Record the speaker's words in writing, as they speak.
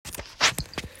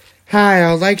Hi,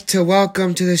 I'd like to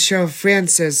welcome to the show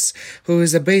Francis, who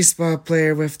is a baseball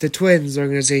player with the Twins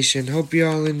organization. Hope you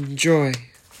all enjoy.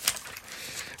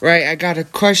 Right, I got a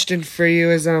question for you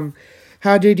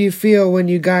how did you feel when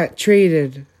you got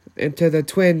traded into the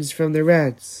Twins from the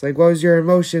Reds? Like, what was your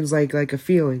emotions like a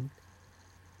feeling?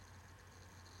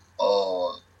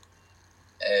 Oh,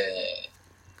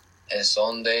 el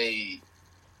Sunday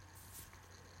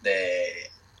de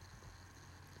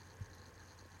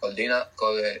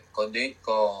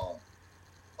coordinador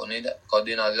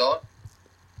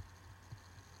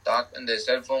talk in the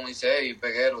cell phone. He say, "Hey,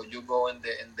 Peguero, you go in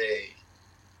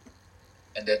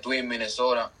the Twin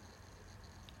Minnesota."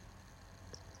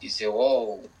 He said,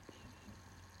 "Whoa,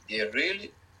 yeah,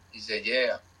 really?" He said,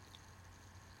 "Yeah."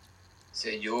 He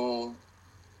said, "You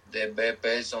the best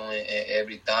person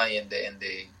every time in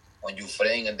the when you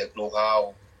friend in the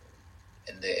clubhouse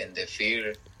in the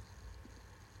field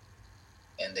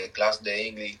in the class de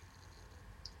English."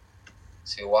 I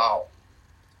said, "Wow,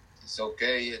 it's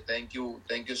okay. Thank you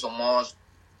so much,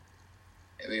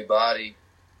 everybody."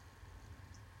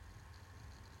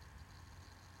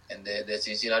 And the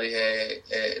Cincinnati,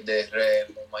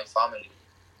 my family.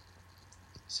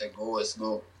 It's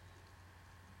good.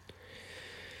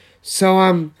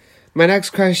 So, my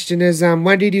next question is,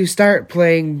 when did you start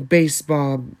playing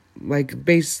baseball? Like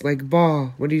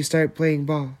ball. When did you start playing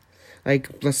ball?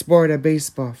 Like the sport of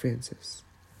baseball, Francis.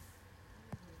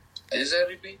 Is that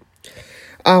repeat?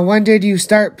 When did you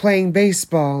start playing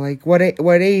baseball? Like,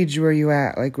 what age were you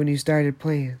at? Like, when you started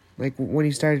playing? Like, when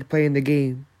you started playing the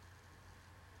game?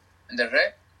 In the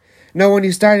red? No, when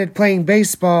you started playing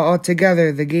baseball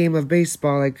altogether, the game of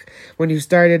baseball. Like, when you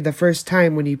started the first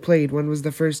time when you played. When was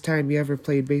the first time you ever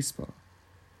played baseball?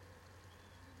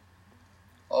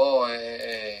 Oh,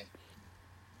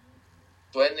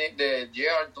 the year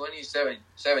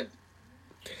 2017.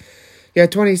 Yeah,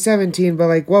 2017. But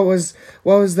like, what was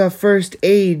the first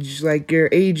age? Like your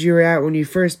age you were at when you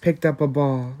first picked up a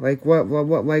ball? Like what?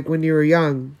 Like when you were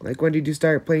young? Like when did you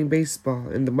start playing baseball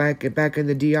in the back in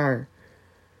the DR?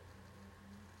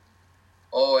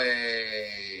 Oh,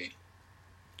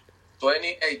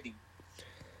 2018.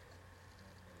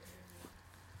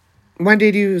 When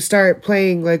did you start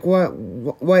playing? Like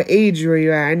what age were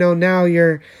you at? I know now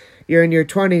you're in your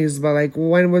 20s, but like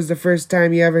when was the first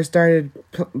time you ever started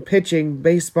pitching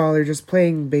baseball or just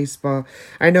playing baseball?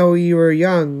 I know you were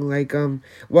young. Like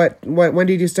what when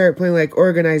did you start playing like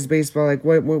organized baseball? Like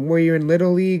what were you in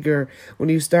little league or when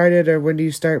you started or when do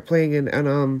you start playing in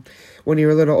when you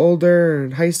were a little older or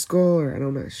in high school or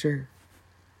I'm not sure.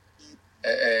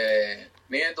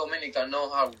 Me and Dominican know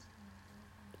how.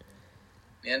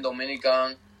 Me and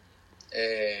Dominican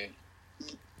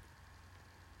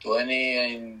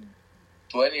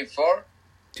 2024.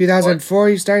 2004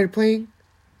 you started playing?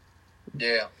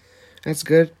 Yeah. That's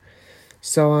good.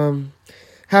 So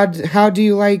how do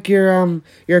you like your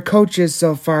coaches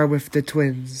so far with the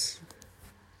Twins?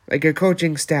 Like your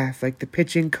coaching staff, like the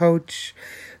pitching coach,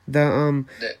 the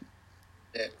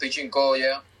pitching coach,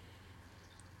 yeah.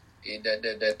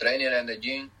 The trainer and the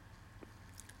gym.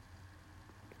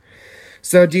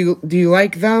 So do you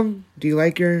like them? Do you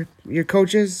like your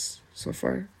coaches so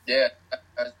far? Yeah.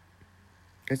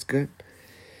 That's good.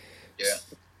 Yeah.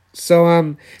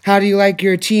 So how do you like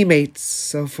your teammates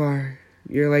so far?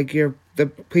 The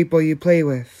people you play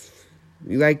with.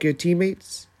 You like your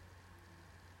teammates?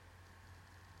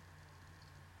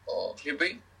 Oh,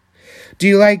 repeat. Do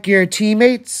you like your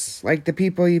teammates? Like the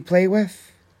people you play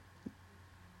with?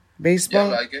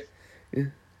 Baseball? Yeah, I like it.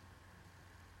 Yeah.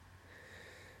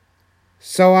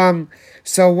 So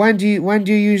when do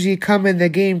you usually come in the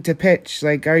game to pitch?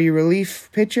 Like are you relief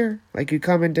pitcher? Like you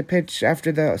come in to pitch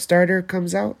after the starter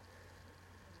comes out?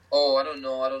 Oh, I don't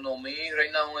know. Me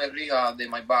right now I rehab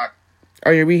my back.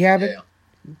 Are you rehabbing?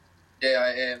 Yeah,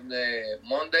 I am the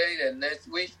Monday the next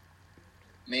week.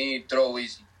 Me throw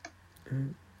easy.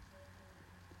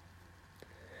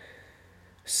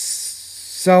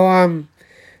 So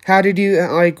how did you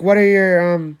like? What are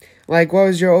your like? What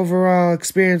was your overall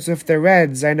experience with the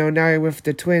Reds? I know now you're with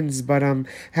the Twins, but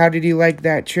how did you like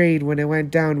that trade when it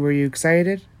went down? Were you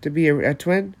excited to be a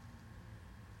Twin?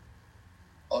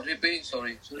 Oh, repeat.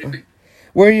 Sorry, repeat.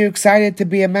 Were you excited to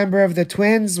be a member of the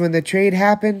Twins when the trade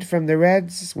happened from the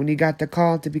Reds? When you got the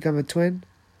call to become a Twin?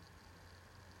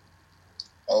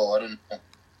 Oh, I don't know.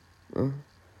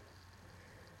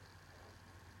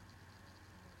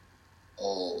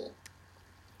 Oh.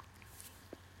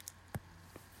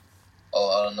 Oh,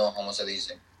 I don't know how much se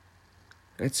dice.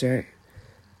 That's right.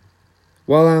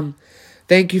 Well,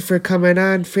 thank you for coming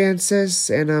on, Francis,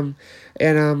 and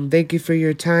thank you for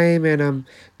your time. And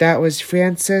that was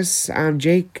Francis. I'm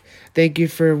Jake. Thank you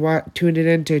for tuning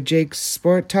in to Jake's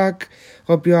Sport Talk.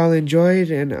 Hope you all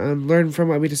enjoyed and learned from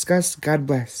what we discussed. God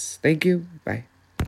bless. Thank you. Bye.